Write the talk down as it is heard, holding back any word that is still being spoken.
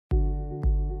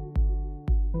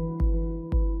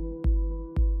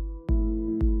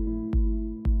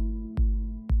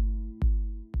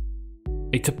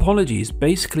A topology is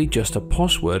basically just a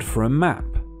posh word for a map.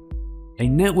 A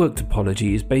network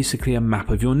topology is basically a map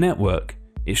of your network.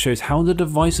 It shows how the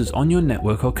devices on your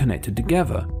network are connected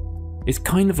together. It's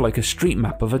kind of like a street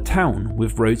map of a town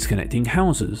with roads connecting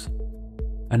houses.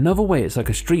 Another way it's like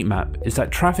a street map is that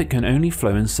traffic can only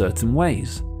flow in certain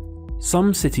ways.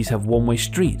 Some cities have one-way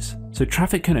streets, so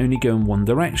traffic can only go in one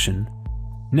direction.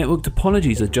 Network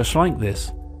topologies are just like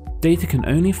this. Data can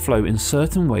only flow in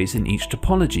certain ways in each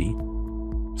topology.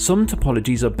 Some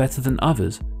topologies are better than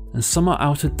others, and some are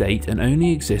out of date and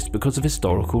only exist because of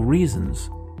historical reasons.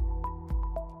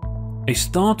 A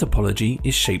star topology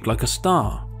is shaped like a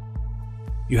star.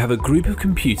 You have a group of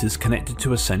computers connected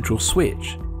to a central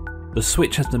switch. The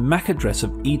switch has the MAC address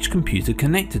of each computer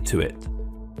connected to it.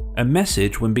 A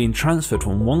message, when being transferred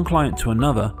from one client to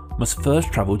another, must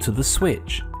first travel to the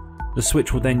switch. The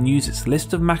switch will then use its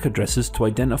list of MAC addresses to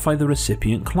identify the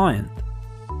recipient client.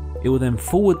 It will then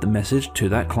forward the message to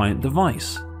that client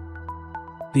device.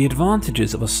 The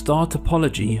advantages of a star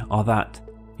topology are that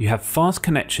you have fast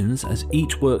connections as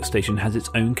each workstation has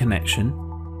its own connection.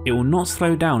 It will not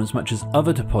slow down as much as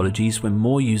other topologies when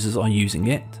more users are using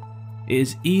it. It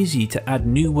is easy to add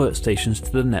new workstations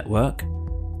to the network,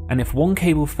 and if one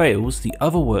cable fails, the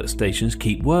other workstations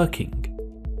keep working.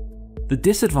 The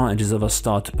disadvantages of a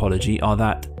star topology are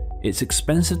that it's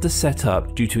expensive to set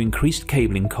up due to increased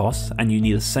cabling costs and you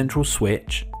need a central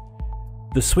switch.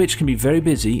 The switch can be very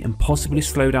busy and possibly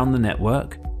slow down the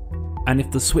network, and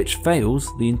if the switch fails,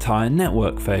 the entire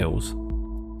network fails.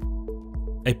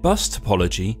 A bus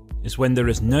topology is when there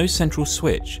is no central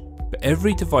switch, but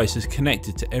every device is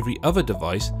connected to every other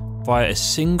device via a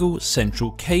single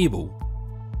central cable.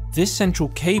 This central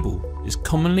cable is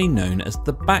commonly known as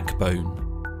the backbone.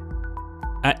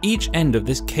 At each end of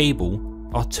this cable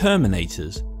are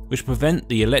terminators, which prevent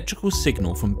the electrical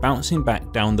signal from bouncing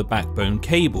back down the backbone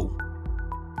cable.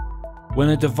 When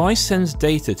a device sends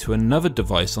data to another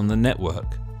device on the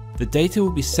network, the data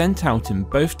will be sent out in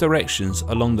both directions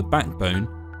along the backbone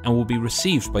and will be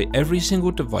received by every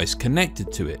single device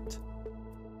connected to it.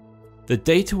 The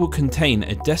data will contain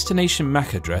a destination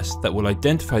MAC address that will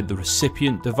identify the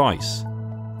recipient device.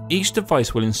 Each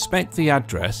device will inspect the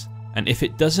address, and if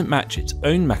it doesn't match its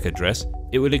own MAC address,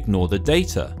 it will ignore the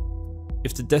data.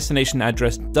 If the destination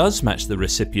address does match the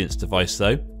recipient's device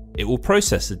though, it will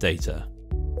process the data.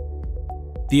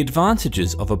 The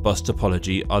advantages of a bus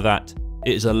topology are that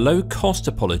it is a low-cost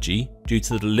topology due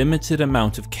to the limited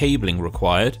amount of cabling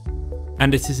required,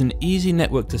 and it is an easy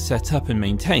network to set up and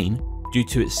maintain due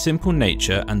to its simple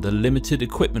nature and the limited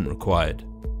equipment required.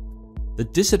 The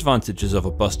disadvantages of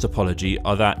a bus topology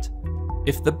are that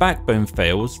if the backbone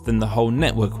fails, then the whole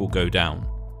network will go down.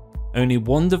 Only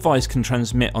one device can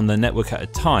transmit on the network at a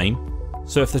time,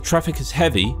 so if the traffic is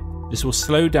heavy, this will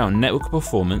slow down network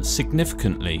performance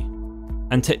significantly.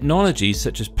 And technologies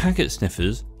such as packet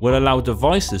sniffers will allow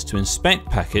devices to inspect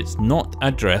packets not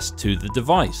addressed to the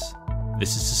device.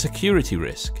 This is a security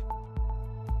risk.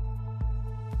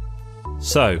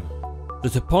 So, the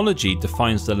topology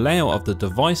defines the layout of the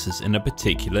devices in a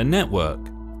particular network.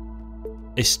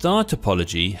 A star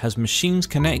topology has machines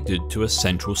connected to a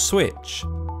central switch.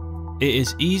 It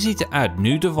is easy to add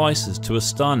new devices to a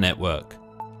star network.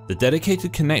 The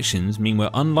dedicated connections mean we're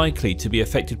unlikely to be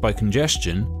affected by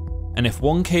congestion, and if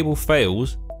one cable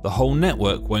fails, the whole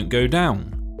network won't go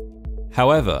down.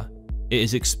 However, it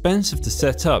is expensive to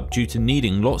set up due to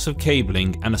needing lots of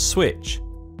cabling and a switch.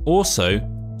 Also,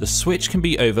 the switch can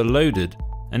be overloaded,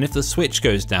 and if the switch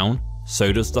goes down,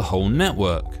 so does the whole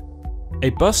network.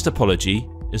 A bus topology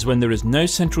is when there is no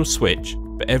central switch,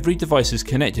 but every device is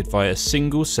connected via a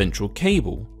single central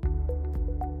cable.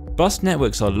 Bus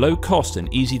networks are low cost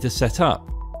and easy to set up.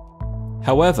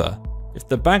 However, if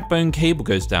the backbone cable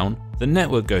goes down, the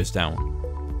network goes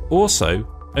down. Also,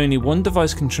 only one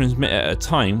device can transmit at a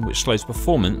time, which slows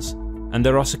performance, and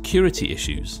there are security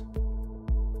issues.